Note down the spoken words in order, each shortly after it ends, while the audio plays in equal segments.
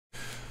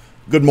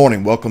Good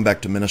morning. Welcome back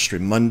to Ministry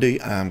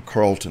Monday. I'm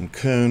Carlton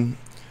Coon.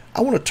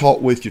 I want to talk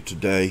with you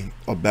today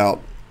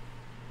about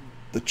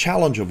the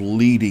challenge of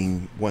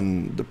leading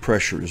when the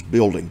pressure is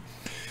building.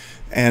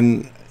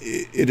 And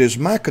it is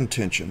my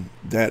contention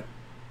that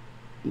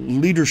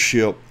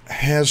leadership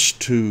has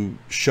to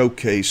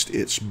showcase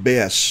its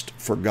best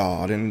for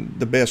God and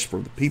the best for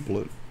the people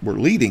that we're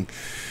leading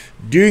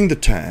during the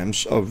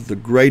times of the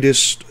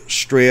greatest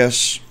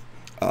stress,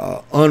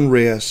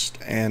 unrest,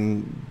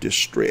 and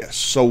distress.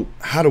 So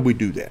how do we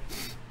do that?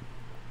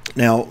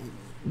 Now,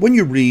 when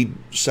you read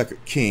 2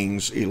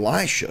 Kings,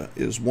 Elisha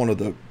is one of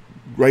the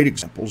great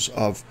examples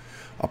of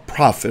a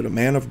prophet, a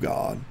man of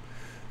God,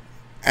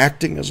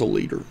 acting as a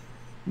leader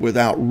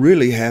without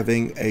really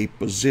having a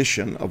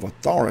position of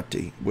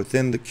authority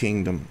within the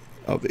kingdom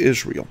of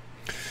Israel.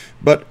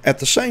 But at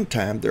the same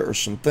time, there are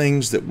some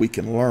things that we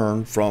can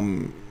learn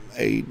from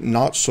a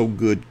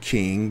not-so-good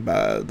king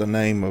by the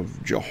name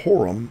of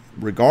Jehoram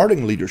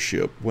regarding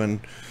leadership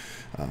when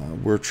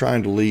we're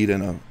trying to lead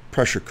in a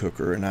pressure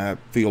cooker, and I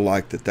feel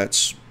like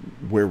that's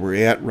where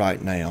we're at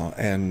right now,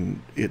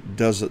 and it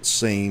doesn't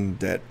seem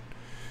that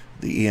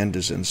the end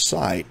is in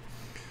sight.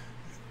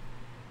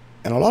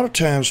 And a lot of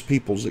times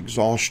people's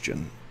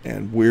exhaustion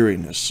and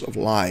weariness of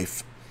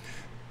life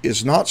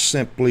is not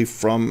simply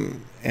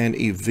from an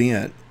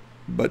event,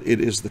 but it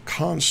is the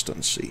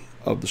constancy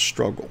of the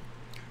struggle,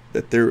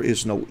 that there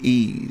is no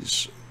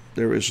ease,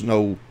 there is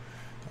no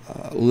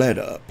let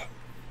up.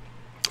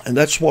 And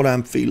that's what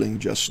I'm feeling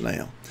just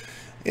now.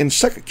 In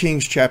 2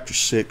 Kings chapter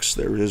 6,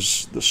 there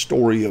is the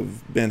story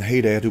of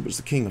Ben-Hadad, who was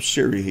the king of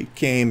Syria. He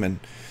came and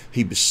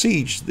he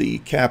besieged the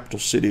capital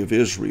city of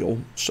Israel,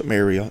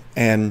 Samaria,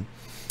 and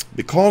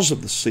because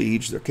of the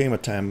siege, there came a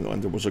time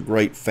when there was a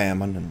great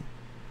famine and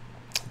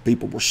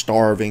people were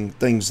starving,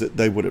 things that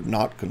they would have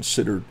not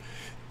considered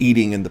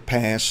eating in the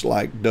past,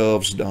 like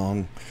dove's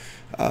dung,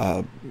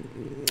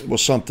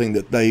 was something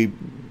that they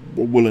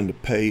were willing to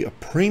pay a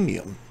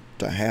premium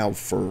to have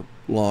for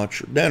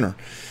lunch or dinner.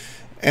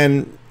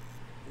 And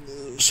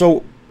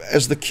so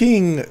as the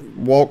king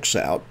walks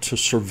out to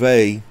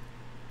survey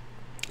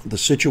the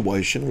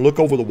situation, look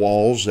over the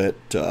walls at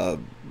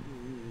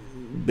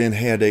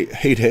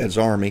Ben-Hadad's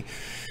army,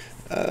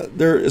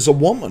 there is a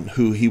woman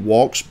who he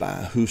walks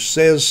by who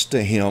says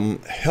to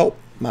him, "Help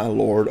my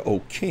lord,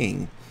 O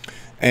king."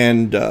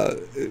 And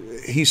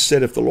he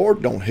said, "If the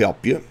Lord don't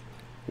help you,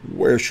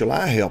 where shall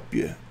I help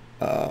you?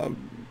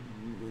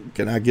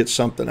 Can I get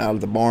something out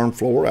of the barn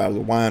floor, out of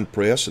the wine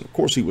press?" And of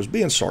course he was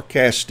being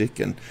sarcastic,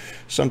 and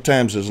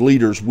sometimes as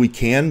leaders we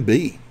can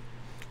be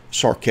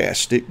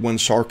sarcastic when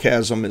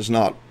sarcasm is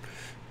not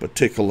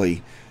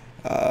particularly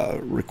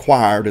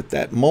required at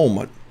that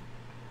moment.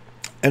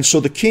 And so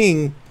the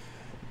king,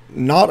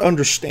 not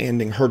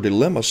understanding her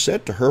dilemma,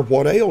 said to her,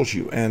 "What ails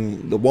you?"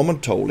 And the woman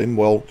told him,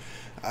 "Well,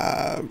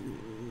 I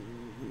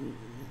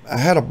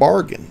had a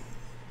bargain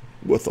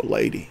with a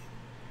lady.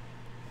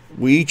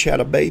 We each had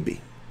a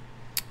baby.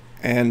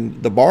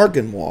 And the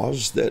bargain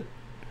was that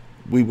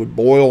we would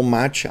boil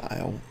my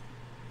child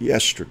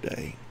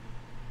yesterday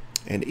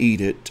and eat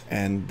it,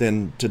 and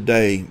then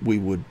today we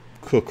would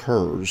cook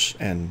hers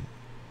and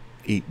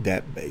eat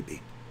that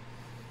baby."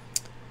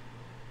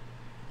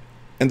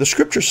 And the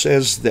scripture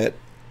says that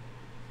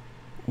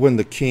when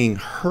the king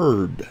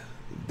heard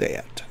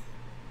that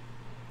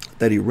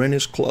he rent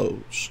his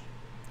clothes.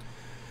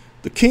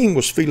 The king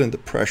was feeling the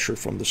pressure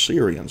from the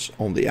Syrians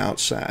on the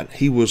outside.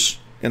 He was,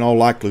 in all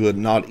likelihood,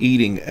 not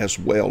eating as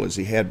well as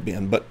he had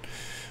been. But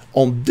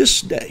on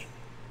this day,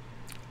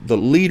 the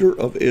leader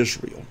of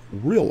Israel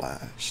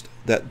realized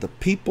that the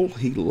people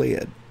he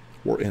led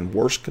were in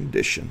worse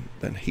condition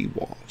than he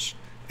was,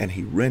 and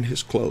he rent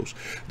his clothes.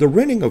 The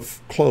renting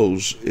of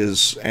clothes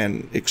is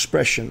an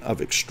expression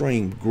of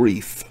extreme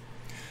grief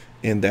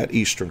in that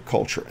Eastern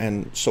culture.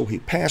 And so he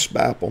passed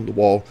by up on the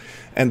wall,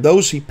 and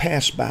those he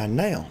passed by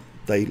now,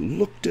 they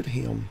looked at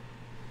him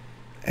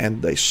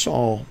and they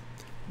saw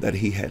that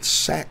he had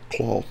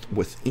sackcloth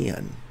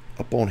within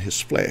upon his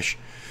flesh.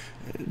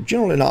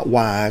 Generally not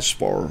wise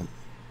for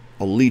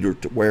a leader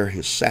to wear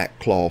his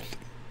sackcloth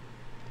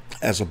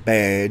as a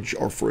badge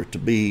or for it to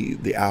be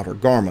the outer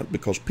garment,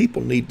 because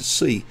people need to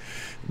see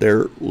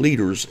their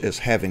leaders as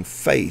having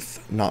faith,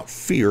 not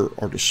fear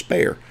or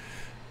despair.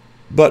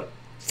 But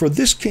for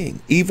this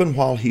king, even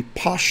while he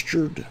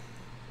postured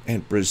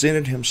and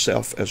presented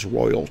himself as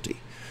royalty,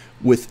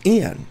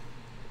 within,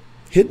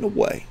 hidden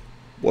away,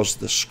 was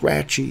the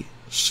scratchy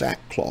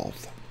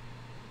sackcloth.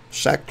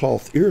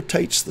 Sackcloth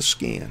irritates the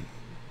skin,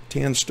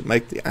 tends to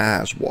make the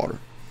eyes water.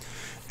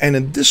 And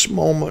in this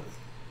moment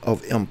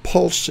of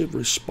impulsive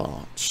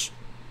response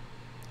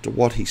to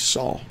what he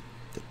saw,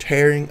 the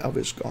tearing of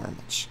his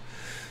garments,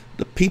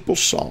 the people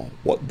saw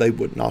what they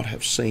would not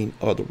have seen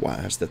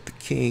otherwise, that the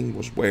king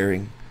was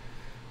wearing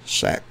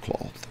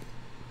sackcloth.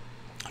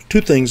 Two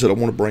things that I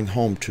want to bring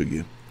home to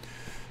you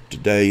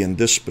today in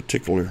this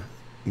particular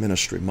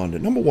Ministry Monday.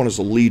 Number one, as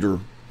a leader,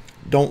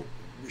 don't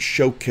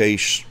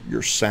showcase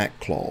your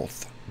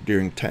sackcloth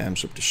during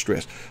times of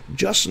distress.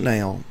 Just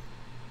now,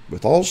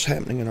 with all that's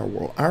happening in our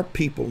world, our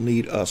people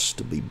need us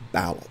to be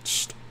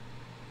balanced.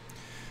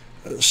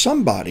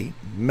 Somebody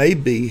may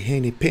be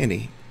henny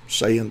penny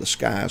saying the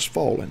sky is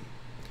falling,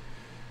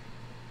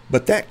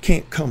 but that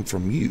can't come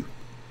from you.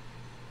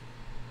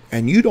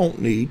 And you don't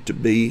need to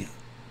be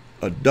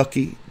a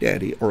ducky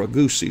daddy or a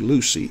goosey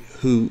Lucy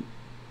who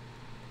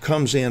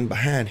comes in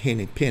behind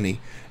henny penny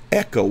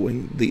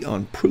echoing the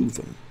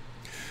unproven.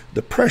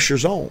 The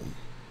pressure's on.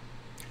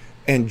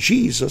 And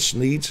Jesus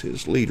needs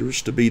his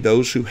leaders to be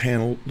those who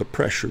handle the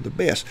pressure the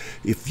best.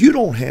 If you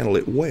don't handle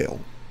it well,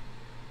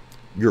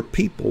 your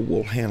people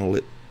will handle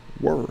it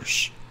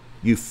worse.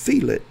 You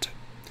feel it.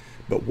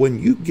 But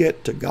when you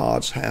get to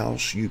God's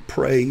house, you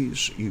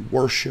praise, you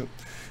worship,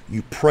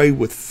 you pray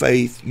with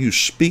faith, you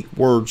speak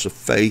words of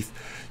faith,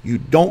 you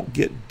don't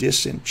get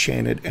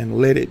disenchanted and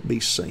let it be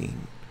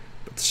seen.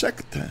 But the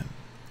second time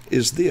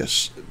is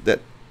this,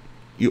 that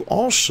you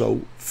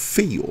also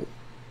feel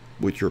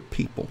with your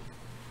people.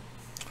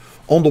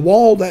 On the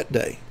wall that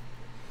day,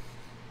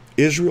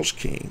 Israel's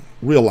king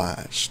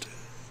realized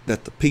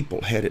that the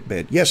people had it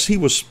bad. Yes, he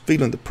was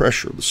feeling the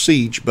pressure of the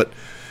siege, but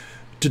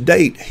to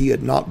date he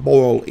had not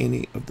boiled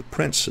any of the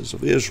princes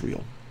of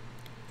Israel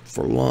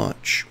for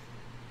lunch.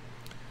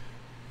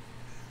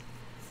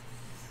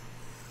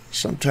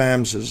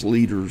 Sometimes as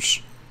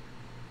leaders,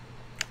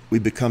 we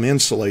become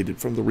insulated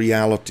from the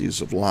realities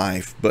of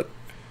life, but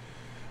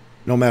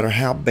no matter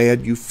how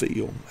bad you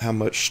feel, how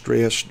much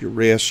stress,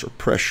 duress, or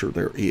pressure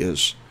there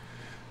is,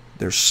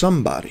 there's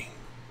somebody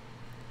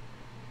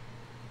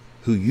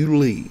who you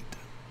lead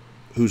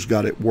who's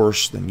got it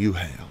worse than you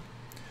have.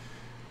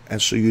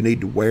 And so you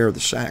need to wear the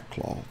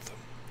sackcloth,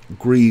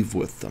 grieve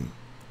with them,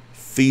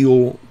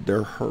 feel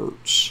their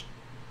hurts,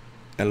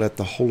 and let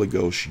the Holy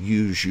Ghost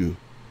use you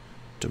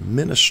to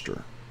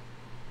minister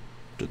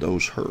to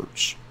those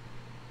hurts.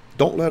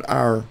 Don't let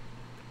our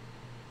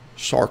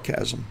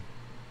sarcasm,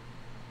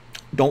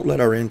 don't let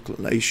our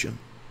inclination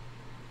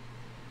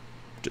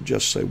to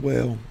just say,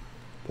 well,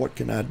 what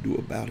can I do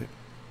about it?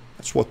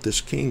 That's what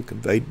this king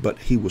conveyed, but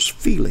he was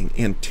feeling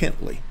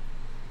intently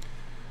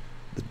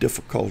the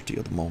difficulty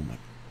of the moment.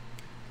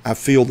 I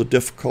feel the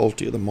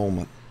difficulty of the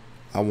moment.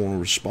 I want to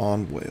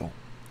respond well.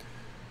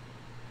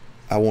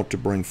 I want to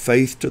bring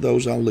faith to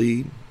those I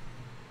lead,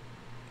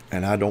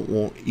 and I don't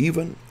want,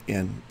 even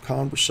in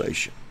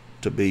conversation,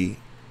 to be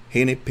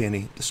henny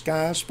penny. The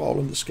sky is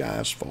falling, the sky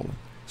is falling.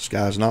 The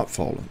sky is not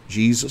falling.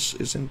 Jesus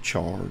is in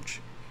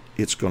charge.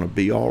 It's going to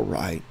be all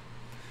right.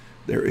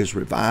 There is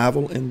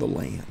revival in the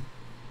land.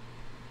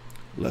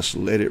 Let's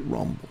let it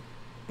rumble.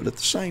 But at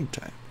the same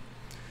time,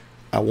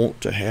 I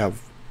want to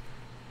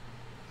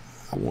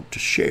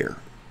share,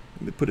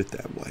 let me put it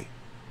that way,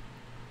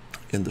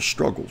 in the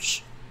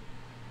struggles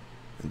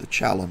and the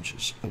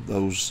challenges of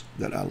those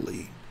that I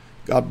lead.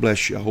 God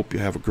bless you. I hope you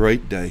have a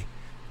great day.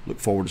 Look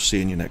forward to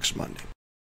seeing you next Monday.